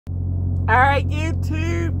Alright,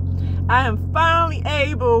 YouTube, I am finally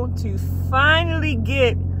able to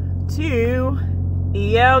get to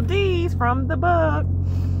ELDs from the book.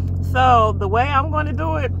 So the way I'm going to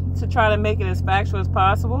do it to try to make it as factual as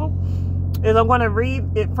possible is I'm going to read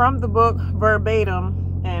it from the book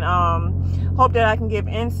verbatim and hope that I can give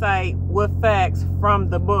insight with facts from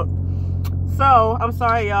the book. So I'm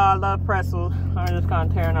sorry y'all, I love pretzels. I'm just kind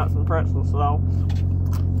of tearing out some pretzels, so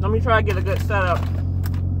let me try to get a good setup.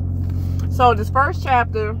 So this first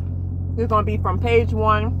chapter is going to be from page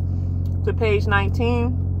 1 to page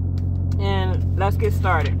 19, and let's get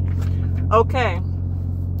started. Okay.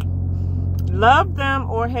 Love them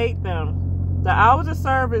or hate them, the hours of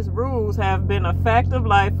service rules have been a fact of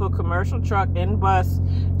life for commercial truck and bus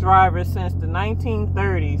drivers since the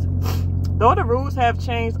 1930s. Though the rules have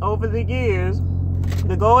changed over the years,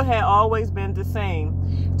 the goal had always been the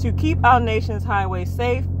same: to keep our nation's highways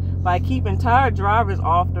safe by keeping tired drivers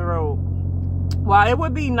off the road. While it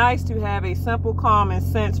would be nice to have a simple common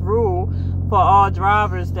sense rule for all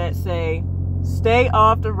drivers that say, stay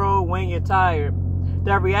off the road when you're tired,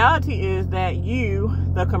 the reality is that you,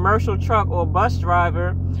 the commercial truck or bus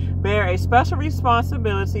driver, bear a special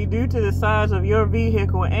responsibility due to the size of your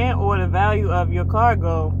vehicle and or the value of your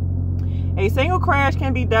cargo. A single crash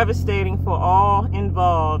can be devastating for all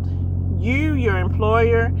involved: you, your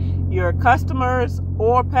employer, your customers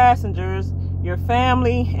or passengers, your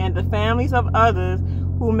family, and the families of others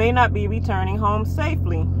who may not be returning home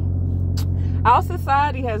safely. Our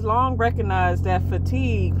society has long recognized that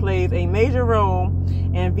fatigue plays a major role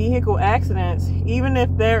in vehicle accidents, even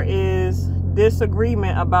if there is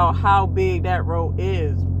disagreement about how big that role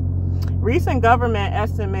is. Recent government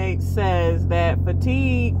estimates says that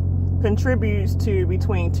fatigue contributes to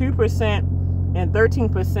between 2% and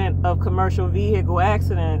 13% of commercial vehicle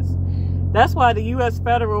accidents. That's why the U.S.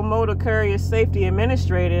 Federal Motor Carrier Safety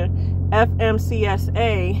Administrator,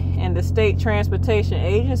 FMCSA, and the state transportation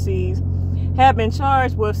agencies have been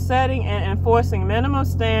charged with setting and enforcing minimum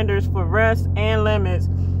standards for rest and limits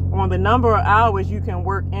on the number of hours you can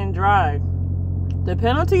work and drive. The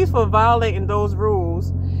penalties for violating those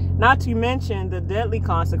rules, not to mention the deadly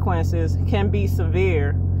consequences, can be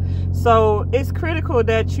severe. So it's critical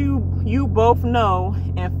that you both know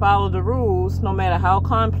and follow the rules, no matter how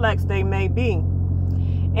complex they may be.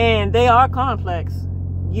 And they are complex.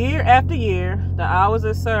 Year after year, the hours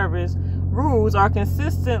of service rules are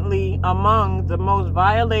consistently among the most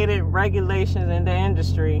violated regulations in the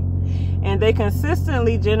industry, and they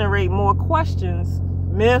consistently generate more questions,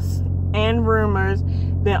 myths, and rumors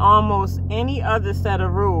than almost any other set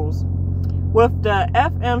of rules. With the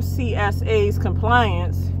FMCSA's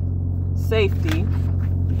compliance, safety,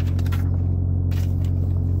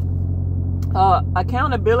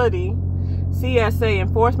 accountability, CSA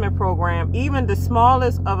enforcement program, even the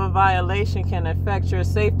smallest of a violation can affect your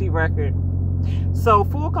safety record. So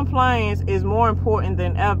full compliance is more important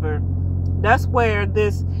than ever. That's where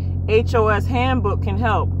this HOS handbook can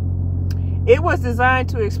help. It was designed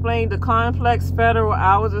to explain the complex federal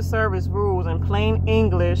hours of service rules in plain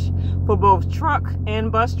English for both truck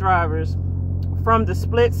and bus drivers, from the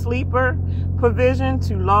split sleeper provision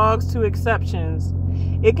to logs to exceptions.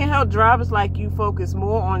 It can help drivers like you focus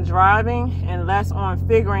more on driving and less on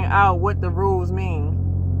figuring out what the rules mean.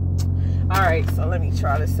 Alright, so let me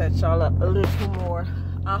try to set y'all up a little more.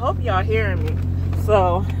 I hope y'all hearing me.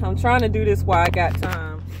 So I'm trying to do this while I got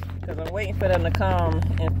time, because I'm waiting for them to come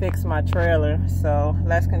and fix my trailer. So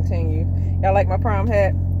let's continue. Y'all like my prom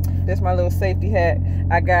hat? This is my little safety hat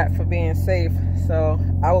I got for being safe. So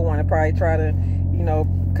I would want to probably try to, you know,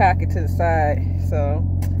 cock it to the side. So,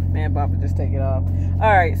 man, Bob would just take it off.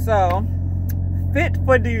 Alright, so fit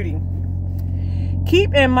for duty.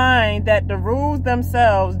 Keep in mind that the rules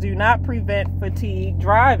themselves do not prevent fatigue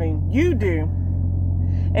driving. You do.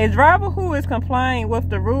 A driver who is complying with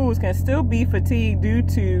the rules can still be fatigued due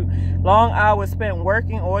to long hours spent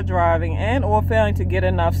working or driving and or failing to get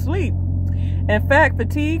enough sleep. In fact,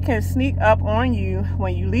 fatigue can sneak up on you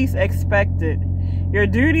when you least expect it. Your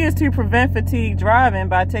duty is to prevent fatigue driving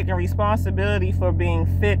by taking responsibility for being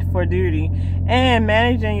fit for duty and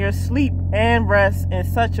managing your sleep and rest in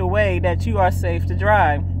such a way that you are safe to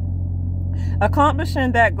drive.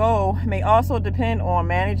 Accomplishing that goal may also depend on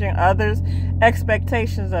managing others'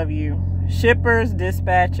 expectations of you. Shippers,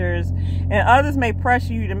 dispatchers, and others may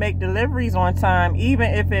pressure you to make deliveries on time,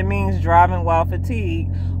 even if it means driving while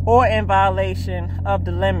fatigued or in violation of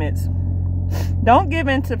the limits. Don't give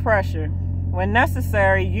in to pressure. When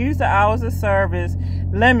necessary, use the hours of service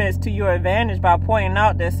limits to your advantage by pointing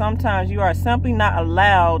out that sometimes you are simply not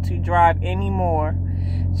allowed to drive anymore.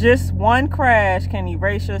 Just one crash can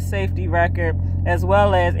erase your safety record as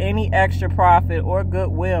well as any extra profit or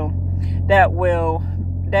goodwill that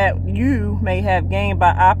you may have gained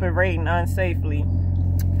by operating unsafely.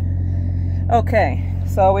 Okay,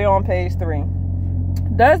 so we're on page 3.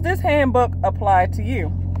 Does this handbook apply to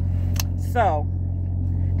you? So,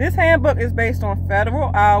 this handbook is based on federal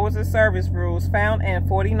hours of service rules found in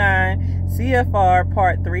 49 CFR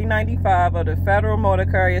Part 395 of the Federal Motor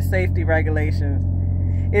Carrier Safety Regulations.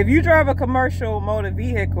 If you drive a commercial motor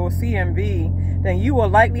vehicle, CMV, then you will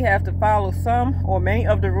likely have to follow some or many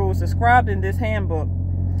of the rules described in this handbook.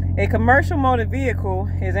 A commercial motor vehicle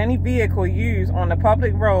is any vehicle used on the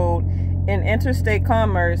public road in interstate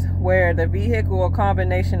commerce where the vehicle or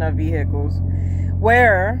combination of vehicles,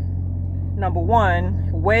 where number 1,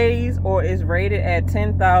 weighs or is rated at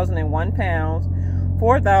 10,001 pounds,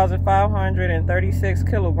 4,536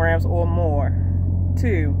 kilograms or more.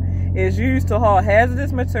 2, is used to haul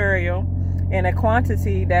hazardous material in a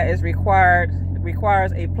quantity that is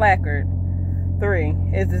requires a placard. 3,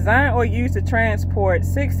 is designed or used to transport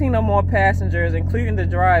 16 or more passengers, including the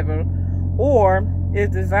driver, or is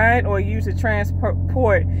designed or used to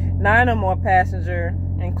transport 9 or more passengers,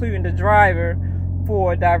 including the driver,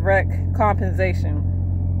 for direct compensation.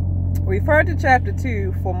 Refer to chapter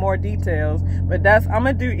 2 for more details, but I'm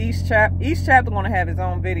gonna do each chapter gonna have its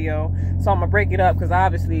own video, so I'm gonna break it up because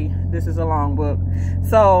obviously this is a long book.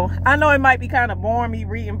 So I know it might be kind of boring me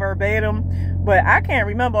reading verbatim, but I can't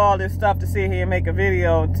remember all this stuff to sit here and make a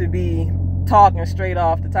video to be talking straight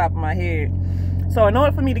off the top of my head. So in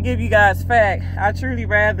order for me to give you guys fact, I truly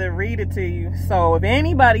rather read it to you. So if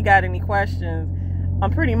anybody got any questions, I'm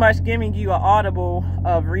pretty much giving you an audible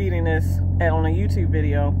of reading this on a YouTube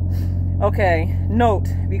video. Okay, note,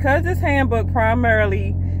 because this handbook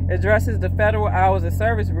primarily addresses the federal hours of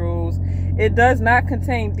service rules, it does not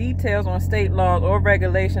contain details on state laws or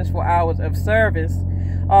regulations for hours of service,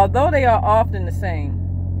 although they are often the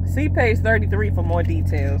same. See page 33 for more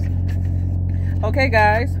details. Okay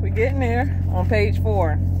guys, we're getting there on page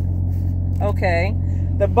 4. Okay,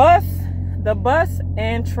 the bus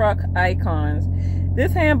and truck icons.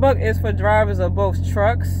 This handbook is for drivers of both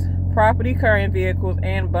trucks, property carrying vehicles,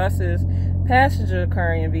 and buses, passenger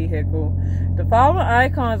carrying vehicle. The following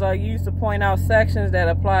icons are used to point out sections that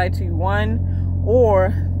apply to one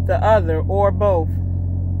or the other or both.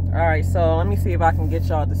 Alright, so let me see if I can get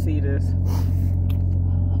y'all to see this.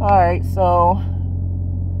 Alright, so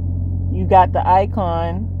you got the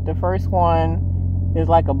icon. The first one is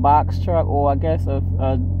like a box truck, or I guess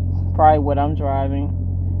probably what I'm driving.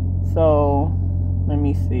 So let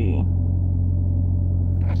me see.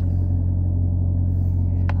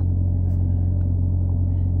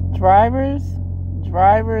 Drivers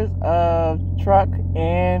of truck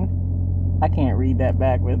and I can't read that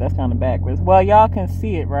backwards. That's kind of backwards. Well, y'all can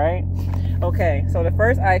see it, right? Okay, so the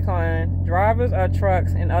first icon, drivers of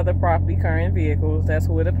trucks and other property carrying vehicles. That's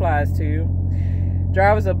who it applies to.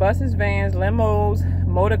 Drivers of buses, vans, limos,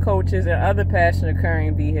 motor coaches, and other passenger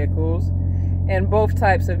carrying vehicles, and both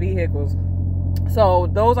types of vehicles. So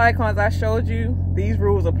those icons I showed you, these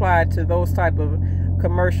rules apply to those type of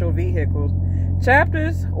commercial vehicles.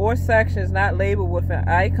 Chapters or sections not labeled with an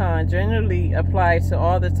icon generally apply to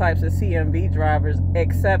all the types of CMV drivers,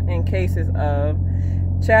 except in cases of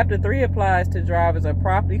Chapter 3 applies to drivers of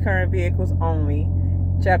property carrying vehicles only.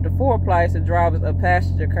 Chapter 4 applies to drivers of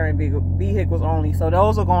passenger carrying vehicles only. So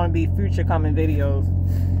those are going to be future coming videos.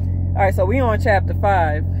 Alright, so we on chapter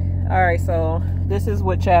 5. Alright, so this is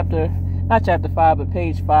what not chapter 5, but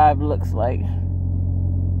page 5 looks like. I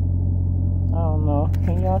don't know.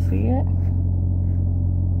 Can y'all see it?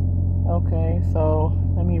 Okay, so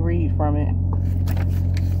let me read from it.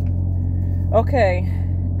 Okay,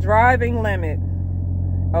 driving limit.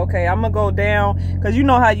 Okay, I'm gonna go down because you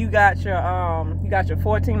know how you got your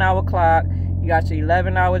 14-hour clock, you got your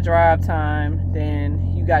 11-hour drive time,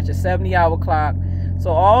 then you got your 70-hour clock.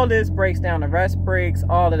 So all this breaks down the rest breaks,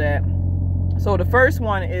 all of that. So the first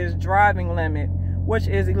one is driving limit, which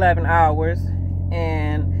is 11 hours,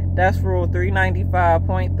 and that's rule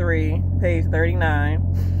 395.3, page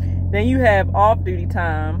 39. Then you have off-duty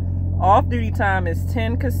time. Off-duty time is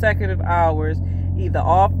 10 consecutive hours, either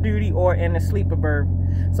off-duty or in a sleeper berth.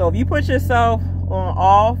 So if you put yourself on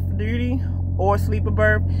off-duty or sleeper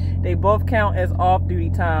berth, they both count as off-duty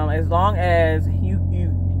time as long as you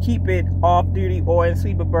keep it off-duty or in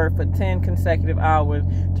sleeper berth for 10 consecutive hours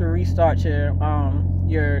to restart your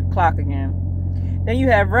clock again. Then you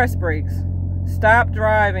have rest breaks. Stop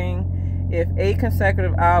driving if 8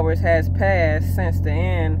 consecutive hours has passed since the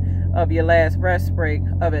end of your last rest break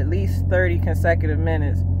of at least 30 consecutive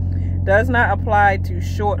minutes. Does not apply to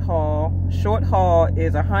short haul. Short haul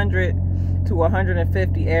is 100 to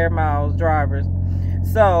 150 air miles drivers.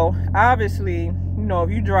 So obviously, you know,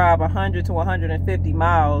 if you drive 100 to 150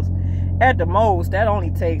 miles, at the most, that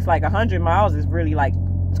only takes like 100 miles is really like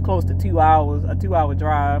close to 2 hours, a 2-hour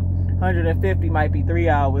drive. 150 might be 3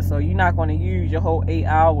 hours. So you're not going to use your whole 8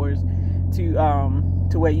 hours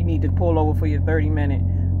to where you need to pull over for your 30-minute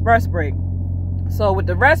rest break. So with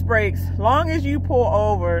the rest breaks, long as you pull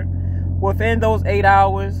over within those 8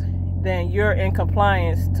 hours, then you're in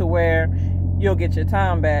compliance to where you'll get your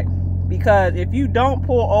time back. Because if you don't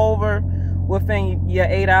pull over within your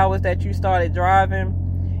 8 hours that you started driving,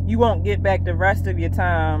 you won't get back the rest of your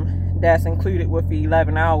time that's included with the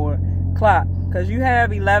 11-hour clock. Because you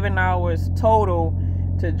have 11 hours total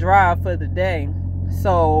to drive for the day.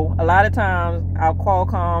 So a lot of times our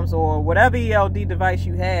Qualcomm's or whatever ELD device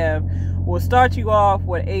you have will start you off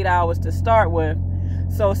with 8 hours to start with.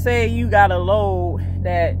 So say you got a load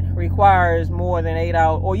that requires more than 8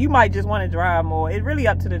 hours, or you might just want to drive more. It's really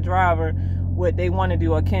up to the driver what they want to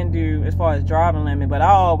do or can do as far as driving limit. But I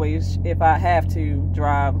always, if I have to,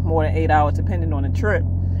 drive more than 8 hours depending on the trip.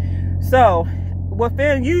 So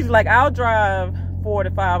within, usually like I'll drive 4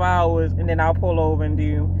 to 5 hours and then I'll pull over and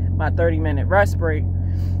do my 30-minute rest break.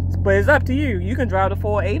 But it's up to you. You can drive the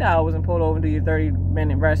full 8 hours and pull over and do your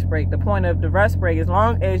 30-minute rest break. The point of the rest break, as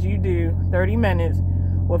long as you do 30 minutes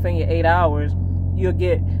within your 8 hours, you'll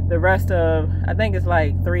get the rest of, I think it's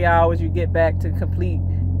like 3 hours you get back to complete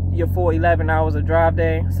your full 11 hours of drive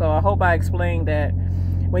day. So I hope I explained that.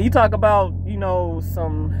 When you talk about, you know,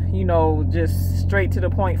 some, you know, just straight to the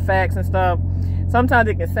point facts and stuff, sometimes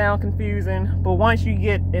it can sound confusing, but once you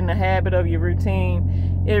get in the habit of your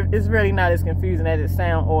routine, it's really not as confusing as it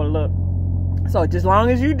sounds or look. So just long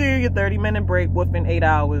as you do your 30-minute break within 8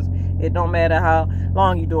 hours, it don't matter how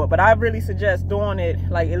long you do it. But I really suggest doing it,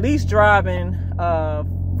 like at least driving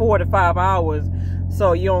 4 to 5 hours,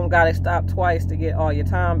 so you don't gotta stop twice to get all your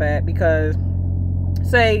time back. Because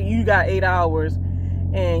say you got 8 hours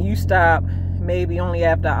and you stop maybe only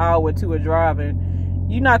after an hour or two of driving,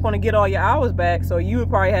 you're not going to get all your hours back. So you would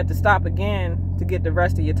probably have to stop again to get the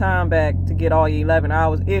rest of your time back to get all your 11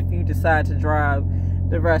 hours if you decide to drive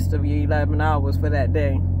the rest of your 11 hours for that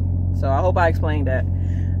day. So I hope I explained that.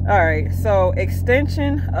 All right, so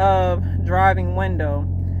extension of driving window.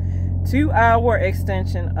 2-hour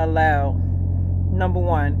extension allowed. Number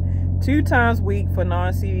 1, 2 times a week for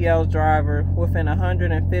non-CDL driver within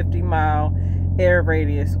 150-mile air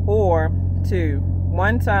radius, or 2,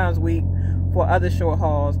 1 time a week for other short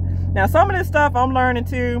hauls. Now some of this stuff I'm learning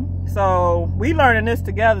too, so we learning this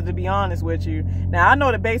together, to be honest with you. Now I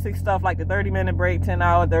know the basic stuff like the 30-minute break,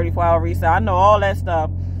 10-hour, 34-hour reset. I know all that stuff,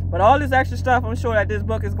 but all this extra stuff I'm sure that this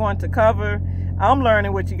book is going to cover, I'm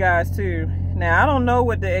learning with you guys too. Now I don't know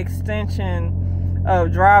what the extension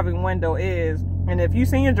of driving window is, and if you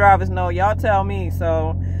senior drivers know, y'all tell me.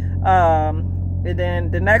 So and then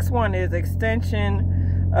the next one is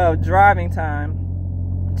extension of driving time.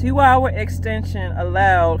 2-hour extension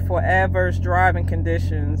allowed for adverse driving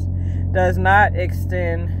conditions. Does not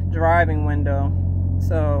extend driving window.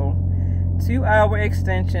 So 2-hour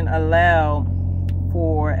extension allowed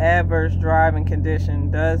for adverse driving condition.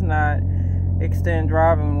 Does not extend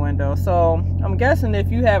driving window. So I'm guessing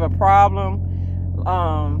if you have a problem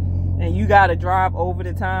and you got to drive over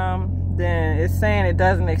the time, then it's saying it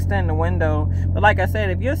doesn't extend the window. But like I said,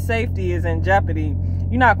 if your safety is in jeopardy,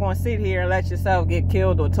 you're not going to sit here and let yourself get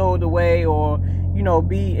killed or towed away, or, you know,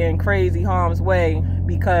 be in crazy harm's way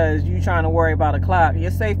because you're trying to worry about a clock.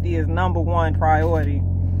 Your safety is #1 priority.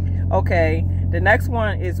 Okay, the next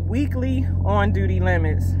one is weekly on-duty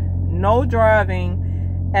limits. No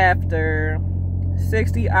driving after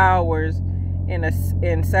 60 hours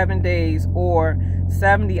in 7 days, or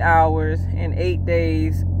 70 hours in 8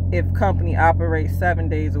 days if company operates 7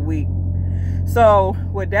 days a week. So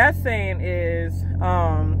what that's saying is,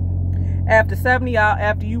 after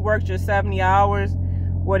you worked your 70 hours,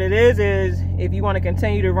 what it is if you want to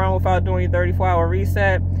continue to run without doing your 34-hour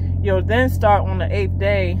reset, you'll then start on the 8th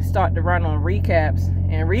day, start to run on recaps.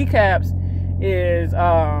 And recaps is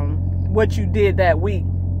what you did that week.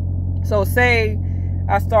 So say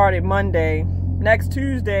I started Monday, next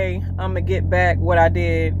Tuesday I'm gonna get back what I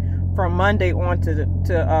did from Monday on to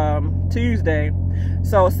Tuesday.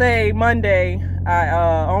 So say Monday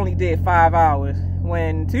I only did 5 hours.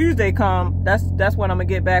 When Tuesday come, that's what I'm gonna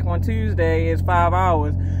get back on Tuesday is 5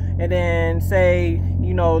 hours. And then say,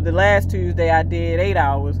 you know, the last Tuesday I did 8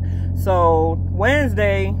 hours. So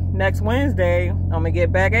next Wednesday I'm gonna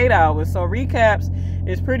get back 8 hours. So recaps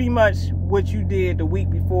is pretty much what you did the week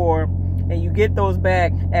before, and you get those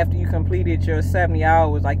back after you completed your 70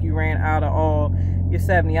 hours, like you ran out of all your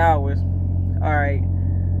 70 hours. All right,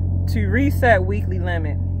 to reset weekly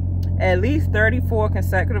limit, at least 34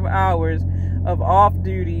 consecutive hours of off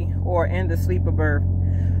duty or in the sleeper berth.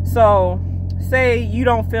 So say you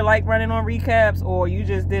don't feel like running on recaps, or you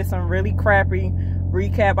just did some really crappy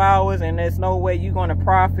recap hours and there's no way you're going to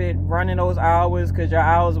profit running those hours because your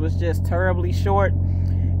hours was just terribly short.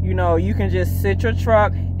 You know, you can just sit your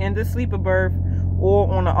truck in the sleeper berth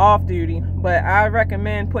or on the off duty, but I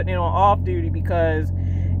recommend putting it on off duty because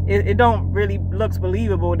it don't really looks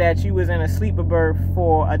believable that you was in a sleeper berth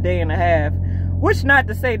for a day and a half. Which, not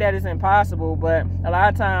to say that it's impossible, but a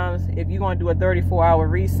lot of times if you're going to do a 34-hour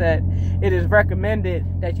reset, it is recommended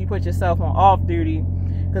that you put yourself on off duty,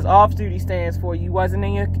 because off duty stands for you wasn't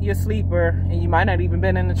in your sleeper and you might not even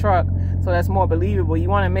been in the truck, so that's more believable. You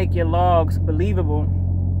want to make your logs believable.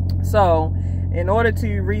 So in order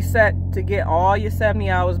to reset to get all your 70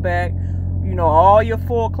 hours back, you know, all your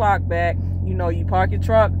full clock back, you know, you park your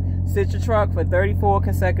truck, sit your truck for 34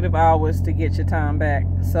 consecutive hours to get your time back.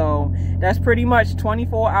 So that's pretty much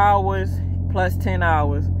 24 hours plus 10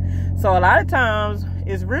 hours. So a lot of times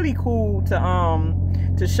it's really cool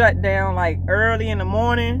to shut down like early in the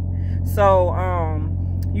morning. So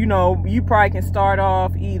you know, you probably can start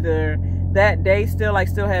off either that day still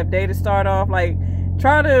have day to start off. Like,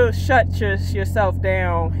 try to shut yourself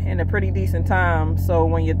down in a pretty decent time, so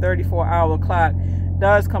when your 34-hour clock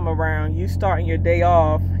does come around, you starting your day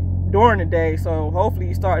off during the day. So hopefully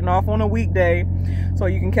you're starting off on a weekday so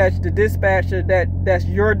you can catch the dispatcher that's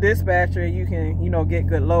your dispatcher, and you can, you know, get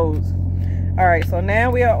good loads. All right, so now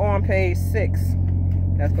we are on page 6.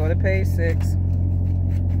 Let's go to page 6.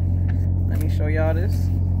 Let me show y'all this.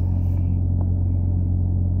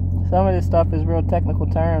 Some of this stuff is real technical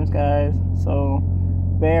terms, guys, so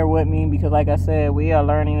bear with me, because like I said, we are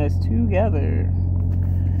learning this together.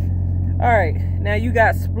 All right, now you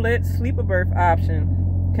got split sleeper berth option.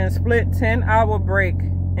 Can split 10-hour break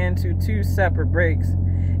into 2 separate breaks.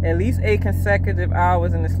 At least 8 consecutive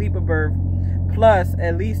hours in the sleeper berth, plus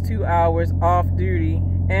at least 2 hours off duty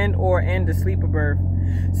and or in the sleeper berth.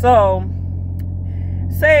 So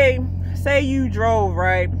say you drove,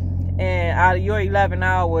 right, and out of your 11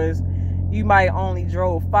 hours, you might only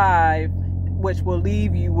drove 5, which will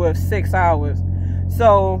leave you with 6 hours.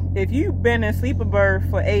 So if you've been in sleeper berth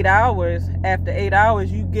for 8 hours, after 8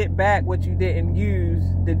 hours, you get back what you didn't use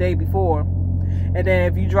the day before. And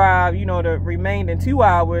then if you drive, you know, the remaining 2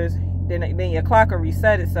 hours, then your clock will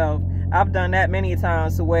reset itself. I've done that many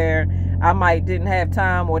times to where I didn't have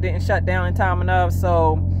time or didn't shut down in time enough.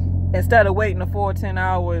 So instead of waiting the full 10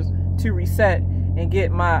 hours to reset and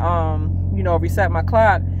get my, you know, reset my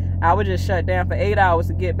clock, I would just shut down for 8 hours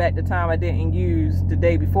to get back the time I didn't use the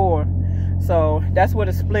day before. So that's what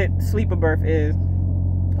a split sleeper berth is.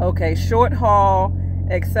 Okay, short haul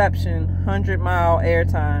exception, 100-mile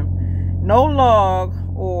airtime. No log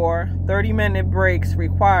or 30-minute breaks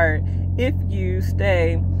required if you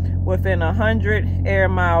stay within 100 air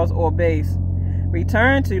miles or base.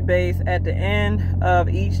 Return to base at the end of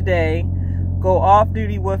each day. Go off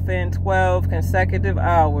duty within 12 consecutive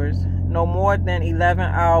hours. No more than 11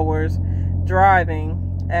 hours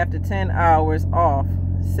driving after 10 hours off.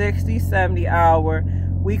 60-70 hour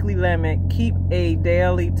weekly limit. Keep a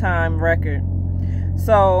daily time record.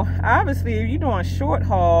 So obviously if you're doing short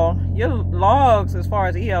haul, your logs as far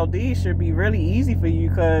as ELD should be really easy for you,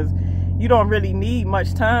 because you don't really need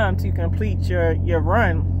much time to complete your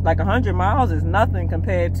run. Like 100 miles is nothing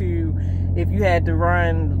compared to if you had to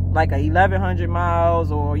run like 1,100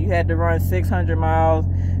 miles or you had to run 600 miles.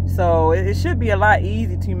 So it should be a lot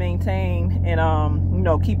easier to maintain and you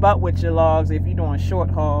know, keep up with your logs if you're doing short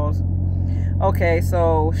hauls. Okay,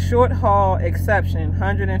 so short haul exception,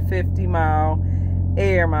 150-mile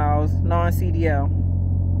air miles, non-CDL.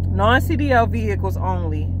 Non-CDL vehicles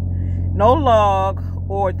only. No log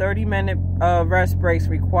or 30-minute rest breaks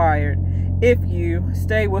required if you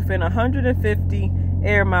stay within 150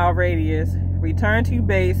 air mile radius. Return to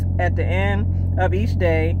base at the end of each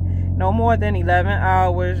day. No more than 11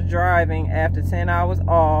 hours driving after 10 hours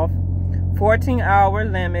off. 14-hour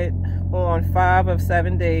limit on 5 of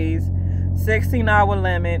 7 days. 16-hour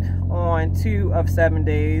limit on 2 of 7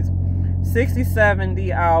 days.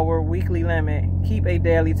 60-70 hour weekly limit. Keep a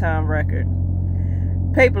daily time record.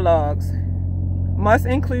 Paper logs must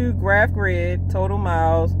include graph grid, total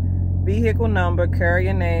miles, vehicle number,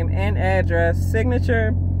 carrier name and address,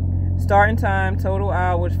 signature, starting time, total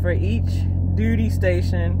hours for each duty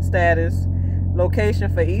station status,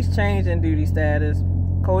 location for each change in duty status,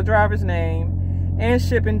 co-driver's name, and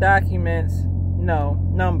shipping documents,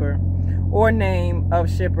 number or name of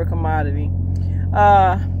shipper commodity.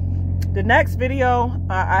 The next video,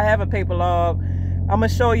 I have a paper log. I'm gonna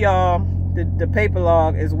show y'all the paper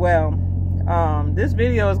log as well. This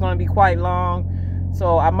video is going to be quite long,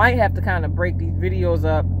 so I might have to kind of break these videos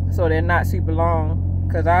up so they're not super long,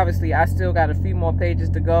 because obviously I still got a few more pages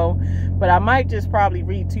to go, but I might just probably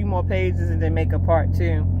read 2 more pages and then make a part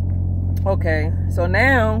 2. Okay, so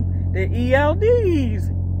now the ELDs,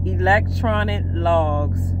 electronic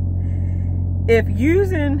logs. If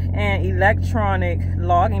using an electronic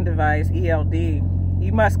logging device, ELD,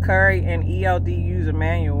 you must carry an ELD user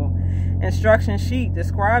manual, instruction sheet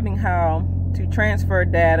describing how to transfer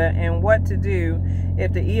data and what to do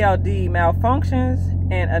if the ELD malfunctions,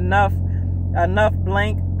 and enough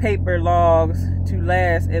blank paper logs to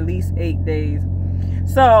last at least 8 days.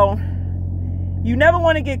 So you never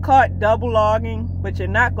want to get caught double logging, but you're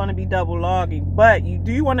not going to be double logging. But you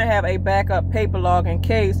do want to have a backup paper log in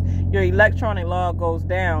case your electronic log goes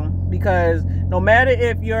down, because no matter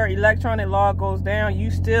if your electronic log goes down, you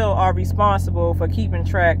still are responsible for keeping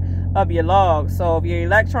track of your log. So if your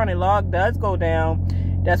electronic log does go down,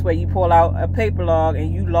 that's where you pull out a paper log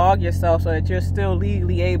and you log yourself so that you're still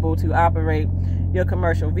legally able to operate your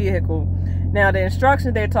commercial vehicle. Now the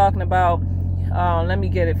instructions they're talking about, let me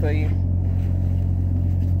get it for you.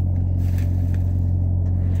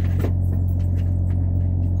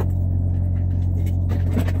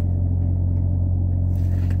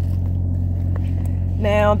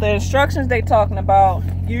 Now the instructions they talking about,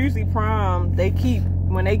 usually Prime, they keep,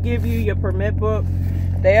 when they give you your permit book,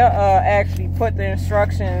 they'll actually put the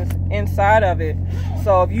instructions inside of it.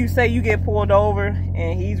 So if you say you get pulled over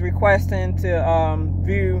and he's requesting to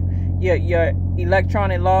view your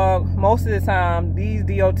electronic log, most of the time these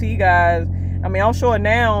DOT guys, I mean, I'm sure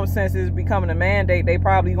now since it's becoming a mandate, they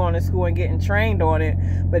probably going to school and getting trained on it,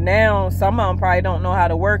 but now some of them probably don't know how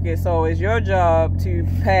to work it. So it's your job to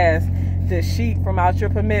pass the sheet from out your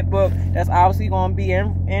permit book that's obviously going to be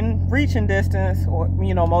in reaching distance, or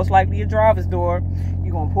most likely your driver's door.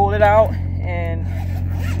 You're going to pull it out, and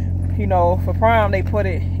for Prime they put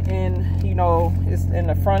it in, it's in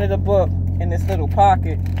the front of the book in this little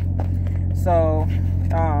pocket. So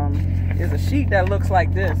there's a sheet that looks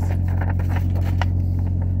like this,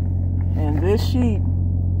 and this sheet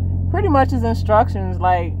pretty much is instructions,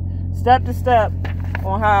 like step to step,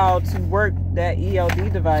 on how to work that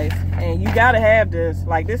ELD device. And you gotta have this.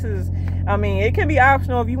 Like, this is, I mean, it can be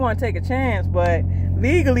optional if you want to take a chance, but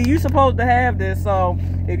legally you're supposed to have this. So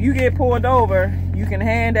if you get pulled over, you can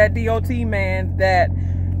hand that DOT man that,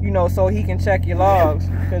 so he can check your logs,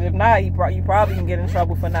 because if not, you probably can get in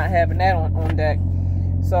trouble for not having that on deck.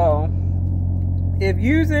 So if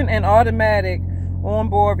using an automatic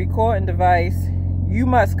onboard recording device, you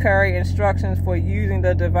must carry instructions for using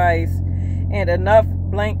the device and enough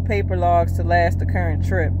blank paper logs to last the current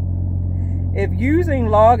trip. If using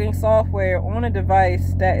logging software on a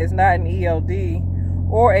device that is not an ELD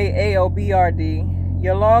or a AOBRD,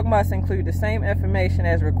 your log must include the same information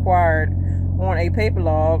as required on a paper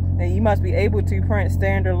log, and you must be able to print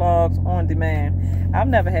standard logs on demand. I've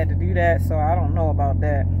never had to do that, so I don't know about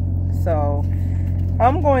that. So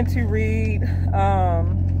I'm going to read,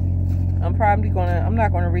 I'm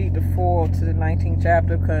not going to read the full to the 19th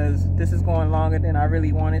chapter, because this is going longer than I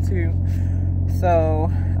really wanted to.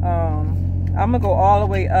 So I'm going to go all the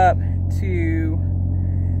way up to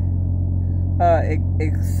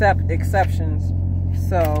exceptions.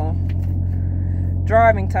 So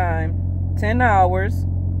driving time, 10 hours.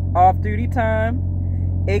 Off-duty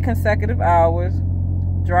time, 8 consecutive hours.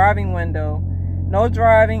 Driving window, no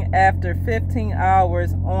driving after 15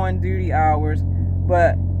 hours on-duty hours,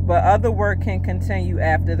 but other work can continue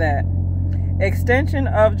after that. Extension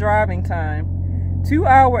of driving time,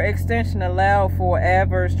 2-hour extension allowed for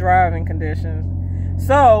adverse driving conditions.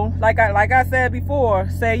 So, like I said before,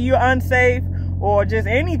 say you're unsafe or just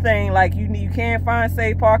anything, like you can't find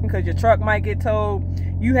safe parking because your truck might get towed.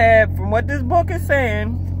 You have, from what this book is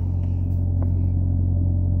saying,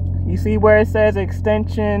 you see where it says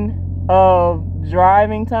extension of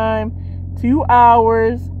driving time, 2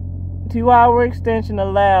 hours. 2-hour extension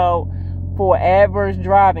allowed for adverse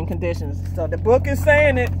driving conditions. So the book is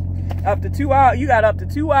saying it, up to 2 hours. You got up to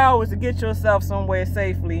 2 hours to get yourself somewhere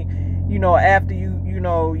safely, after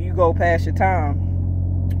you go past your time.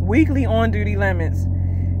 Weekly on-duty limits,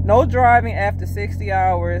 no driving after 60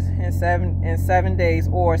 hours in 7 days,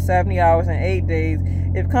 or 70 hours in 8 days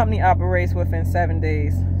if company operates within 7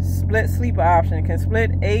 days. Split sleeper option, can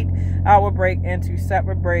split 8-hour break into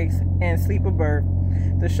separate breaks and sleeper berth,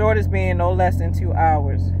 the shortest being no less than 2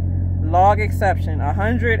 hours. Log exception,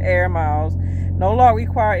 100 air miles. No log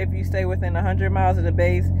required if you stay within 100 miles of the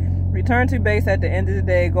base. Return to base at the end of the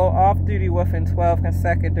day. Go off duty within 12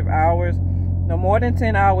 consecutive hours. No more than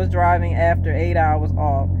 10 hours driving after 8 hours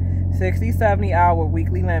off. 60, 70 hour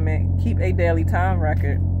weekly limit. Keep a daily time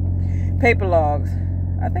record. Paper logs.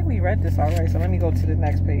 I think we read this already, so let me go to the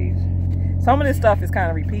next page. Some of this stuff is kind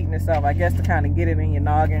of repeating itself, I guess, to kind of get it in your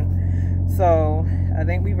noggin. So I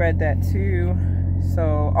think we read that too.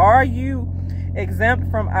 So, are you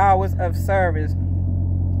exempt from hours of service?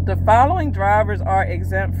 The following drivers are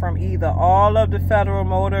exempt from either all of the federal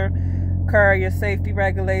motor carrier safety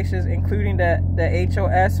regulations, including the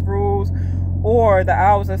HOS rules, or the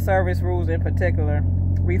hours of service rules in particular.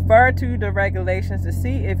 Refer to the regulations to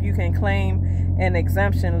see if you can claim an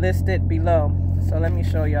exemption listed below. So let me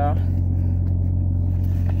show y'all.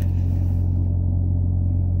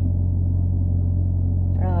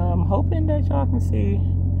 I'm hoping that y'all can see.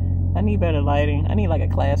 I need better lighting. I need like a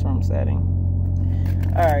classroom setting.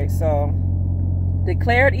 Alright, so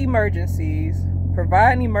declared emergencies.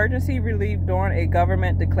 Provide an emergency relief during a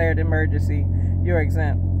government declared emergency. You're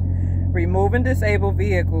exempt. Removing disabled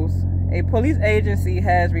vehicles. A police agency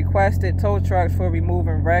has requested tow trucks for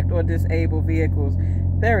removing wrecked or disabled vehicles.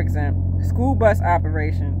 They're exempt. School bus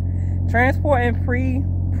operation. Transporting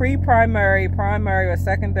pre-primary, primary, or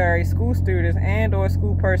secondary school students and or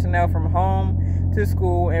school personnel from home to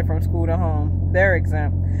school and from school to home. They're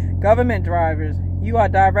exempt. Government drivers. You are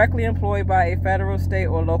directly employed by a federal, state,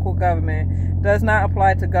 or local government. Does not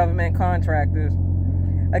apply to government contractors.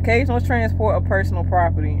 Occasional transport of personal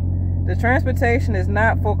property. The transportation is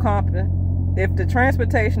not for if the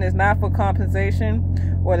transportation is not for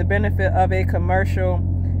compensation or the benefit of a commercial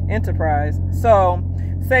enterprise. So,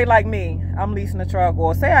 say like me, I'm leasing a truck,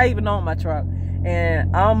 or say I even own my truck,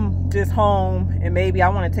 and I'm just home, and maybe I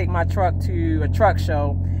want to take my truck to a truck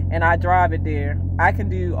show, and I drive it there. I can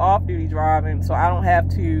do off-duty driving, so I don't have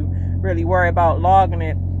to really worry about logging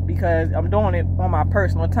it because I'm doing it on my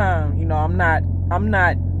personal time. You know, I'm not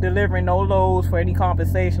delivering no loads for any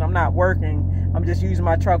compensation. I'm not working. I'm just using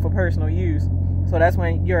my truck for personal use. So that's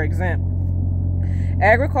when you're exempt.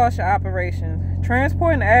 Agriculture operations.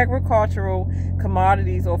 Transporting agricultural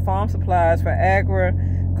commodities or farm supplies for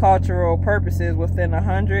agricultural purposes within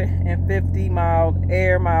 150-mile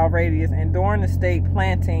air mile radius and during the state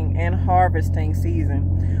planting and harvesting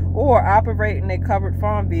season. Or operating a covered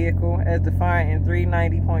farm vehicle as defined in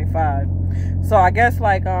 390.5. So I guess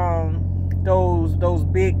like those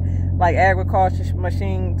big like agriculture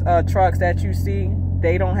machine trucks that you see,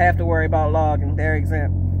 they don't have to worry about logging. They're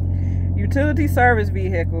exempt. Utility service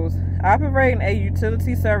vehicles. Operating a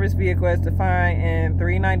utility service vehicle as defined in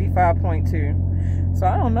 395.2. So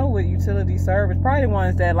I don't know what utility service, probably the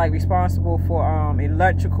ones that like responsible for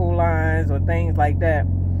electrical lines or things like that.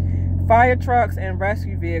 Fire trucks and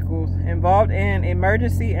rescue vehicles involved in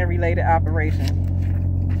emergency and related operations.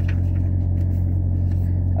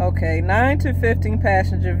 Okay, 9 to 15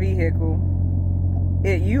 passenger vehicle.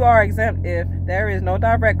 You are exempt if there is no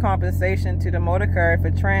direct compensation to the motor carrier for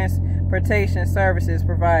transportation services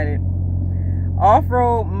provided.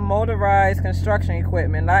 Off-road motorized construction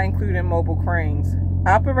equipment, not including mobile cranes.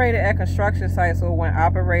 Operated at construction sites or when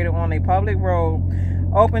operated on a public road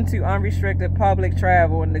open to unrestricted public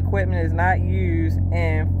travel and the equipment is not used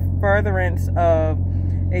in furtherance of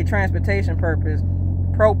a transportation purpose.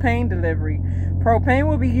 Propane delivery. Propane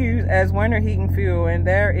will be used as winter heating fuel and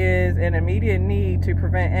there is an immediate need to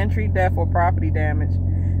prevent entry, death, or property damage.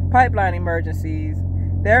 Pipeline emergencies.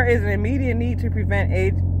 There is an immediate need to prevent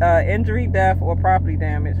injury, death, or property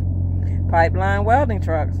damage. Pipeline welding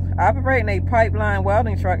trucks. Operating a pipeline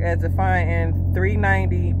welding truck as defined in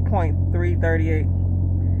 390.338.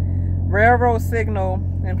 Railroad signal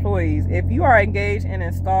employees. If you are engaged in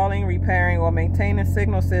installing, repairing, or maintaining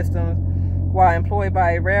signal systems while employed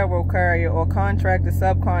by a railroad carrier or contractor,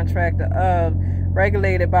 subcontractor of,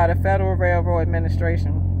 regulated by the Federal Railroad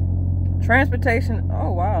Administration. Transportation,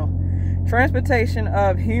 oh wow. Transportation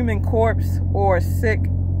of human corpse or sick,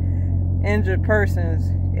 injured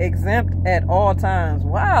persons, exempt at all times.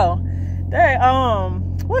 Wow. They,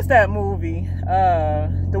 what's that movie?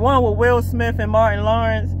 The one with Will Smith and Martin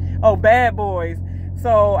Lawrence. Oh, Bad Boys.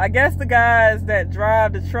 So I guess the guys that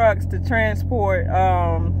drive the trucks to transport,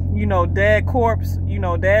 you know, dead corpse, you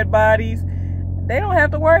know, dead bodies, they don't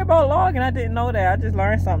have to worry about logging. I didn't know that. I just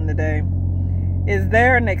learned something today. Is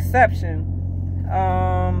there an exception?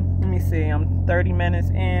 Let me see. I'm 30 minutes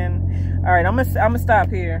in. All right, I'm gonna stop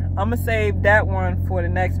here. I'm gonna save that one for the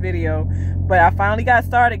next video. But I finally got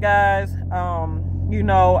started, guys. You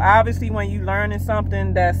know, obviously when you learning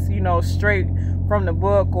something that's, you know, straight from the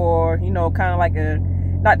book, or, you know, kind of like a,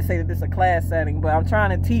 not to say that this is a class setting, but I'm trying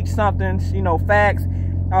to teach something, you know, facts.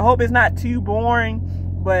 I hope it's not too boring,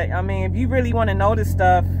 but I mean, if you really want to know this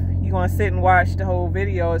stuff, you're going to sit and watch the whole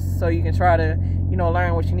video so you can try to, you know,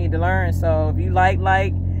 learn what you need to learn. So if you like,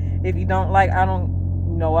 If you don't like,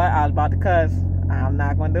 you know what, I was about to cuss. I'm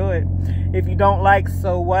not going to do it. If you don't like,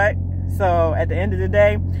 so what? So at the end of the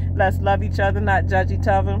day, let's love each other, not judge each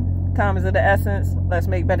other. Time is of the essence. Let's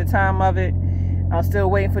make better time of it. I'm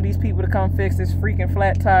still waiting for these people to come fix this freaking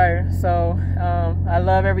flat tire. So I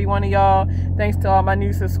love every one of y'all. Thanks to all my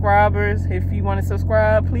new subscribers. If you want to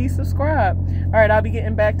subscribe, please subscribe. All right, I'll be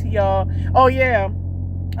getting back to y'all. Oh yeah,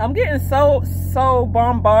 I'm getting so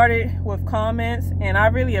bombarded with comments, and I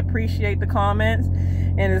really appreciate the comments.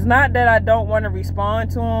 And it's not that I don't want to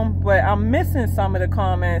respond to them, but I'm missing some of the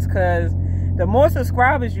comments, because the more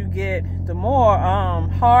subscribers you get, the more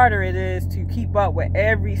harder it is to keep up with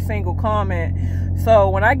every single comment. So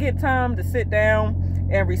when I get time to sit down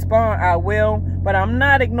and respond, I will. But I'm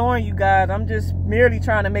not ignoring you guys. I'm just merely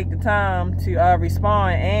trying to make the time to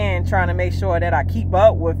respond, and trying to make sure that I keep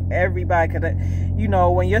up with everybody. Because, you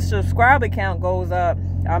know, when your subscriber count goes up,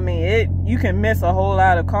 I mean, you can miss a whole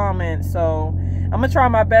lot of comments. So I'm going to try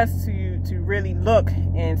my best to really look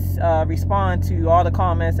and respond to all the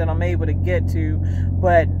comments that I'm able to get to.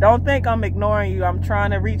 But don't think I'm ignoring you. I'm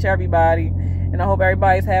trying to reach everybody. And I hope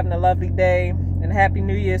everybody's having a lovely day. And Happy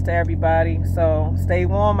New Year's to everybody. So stay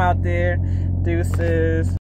warm out there. Deuces.